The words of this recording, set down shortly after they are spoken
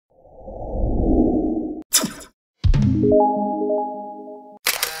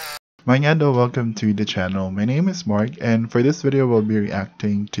Mangado, welcome to the channel. My name is Mark, and for this video, we'll be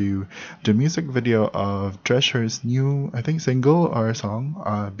reacting to the music video of Treasure's new, I think, single or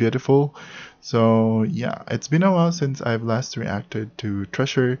song, Beautiful. So yeah, it's been a while since I've last reacted to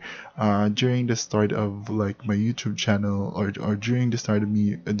Treasure during the start of like my YouTube channel or during the start of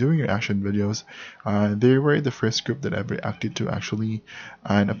me doing reaction videos. They were the first group that I've reacted to actually,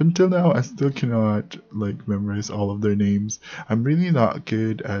 and up until now, I still cannot like memorize all of their names. I'm really not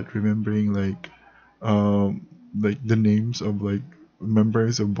good at remembering like the names of like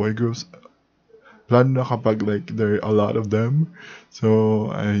members of boy groups, lalo na kapag like there are a lot of them.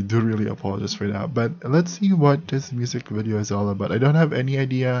 So I do really apologize for that. But let's see what this music video is all about. I don't have any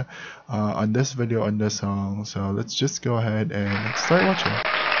idea on this video, on the song, so let's just go ahead and start watching.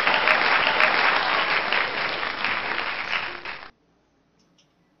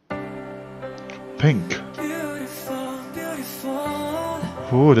 Pink.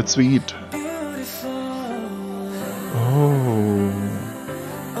 Oh, that's sweet. Oh.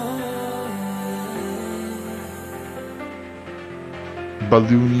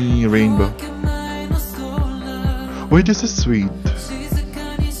 Balloony rainbow. Wait, this is sweet.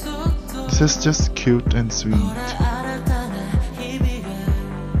 This is just cute and sweet.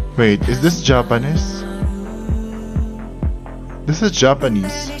 Wait, is this Japanese? This is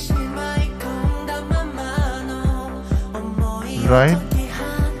Japanese. Right?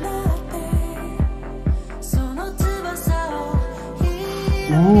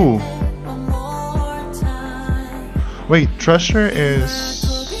 Ooh. Wait, Treasure is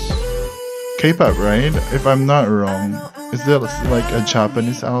K-pop, right? If I'm not wrong. Is this like a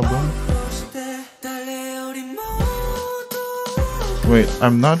Japanese album? Wait,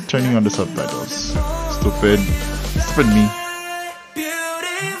 I'm not turning on the subtitles. Stupid. Stupid me.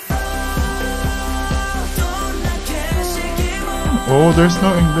 Oh, there's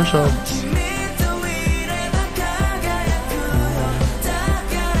no English ads.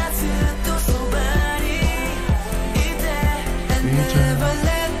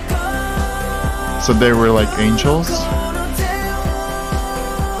 So they were like angels?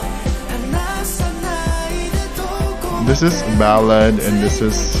 This is ballad and this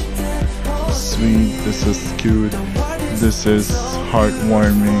is sweet, this is cute, this is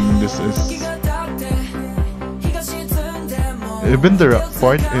heartwarming, this is... Even the rap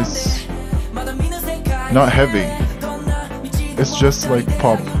part is not heavy. It's just like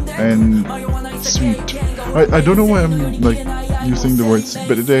pop and sweet. I don't know why I'm like using the words,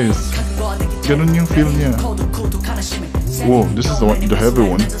 but it is. Ganun yung feel niya. Whoa, this is the heavy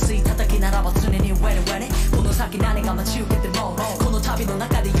one.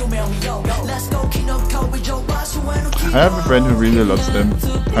 I have a friend who really loves them.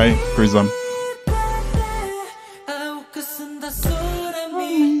 Hi, Prism.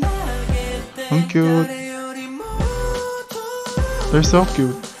 I'm cute. They're so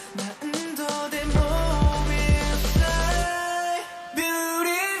cute.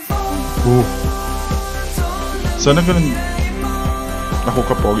 Ooh. Sana ganun ako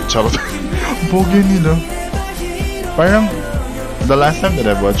kapogi. Charot. Pogi nila. Parang the last time that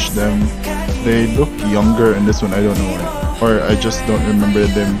I watched them, they look younger in this one. I don't know why. Or I just don't remember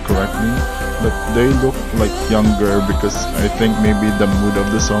them correctly. But they look like younger because I think maybe the mood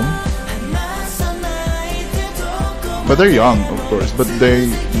of the song. But they're young, of course. But they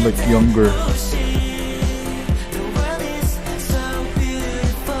like younger.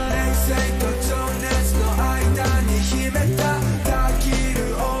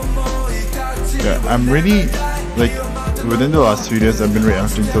 Yeah, I'm really like within the last few days I've been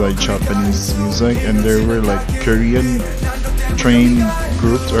reacting to like Japanese music, and there were like Korean trained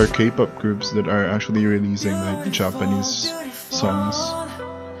groups or K-pop groups that are actually releasing like Japanese songs.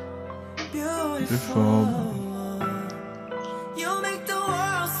 Beautiful.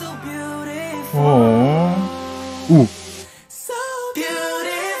 Oh. Ooh.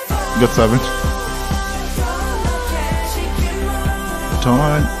 Got 7.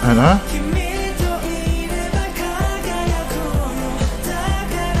 Ton, Anna.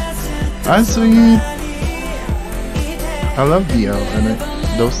 I'm sweet. I love DL and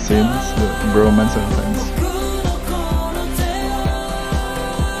those scenes, the bromance and things.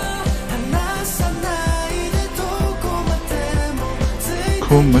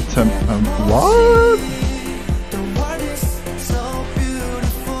 What?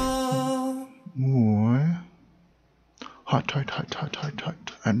 Ooh. Hot, hot, hot, hot, hot, hot,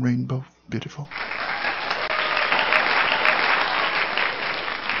 and rainbow, beautiful.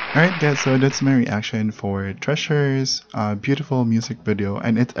 Alright guys, so that's my reaction for Treasure's beautiful music video,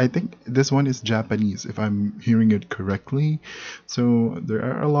 and I think this one is Japanese if I'm hearing it correctly. So there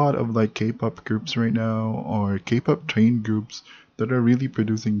are a lot of like K-pop groups right now, or K-pop trained groups that are really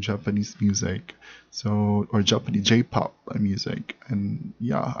producing Japanese music. So, or Japanese J-pop music, and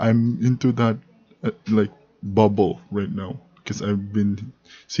yeah, I'm into that like bubble right now because I've been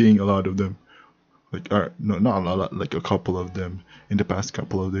seeing a lot of them, like no, not a lot, like a couple of them in the past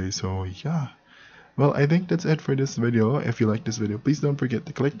couple of days. So yeah, well, I think that's it for this video. If you like this video, please don't forget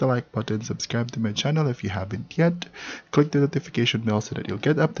to click the like button, subscribe to my channel if you haven't yet, click the notification bell so that you'll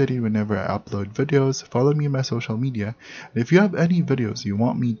get updated whenever I upload videos, follow me on my social media, and if you have any videos you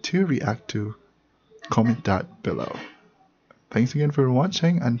want me to react to, comment that below. Thanks again for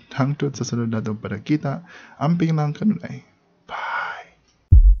watching, and hangtod sa sunod na itong pagkita, amping lang kanunay.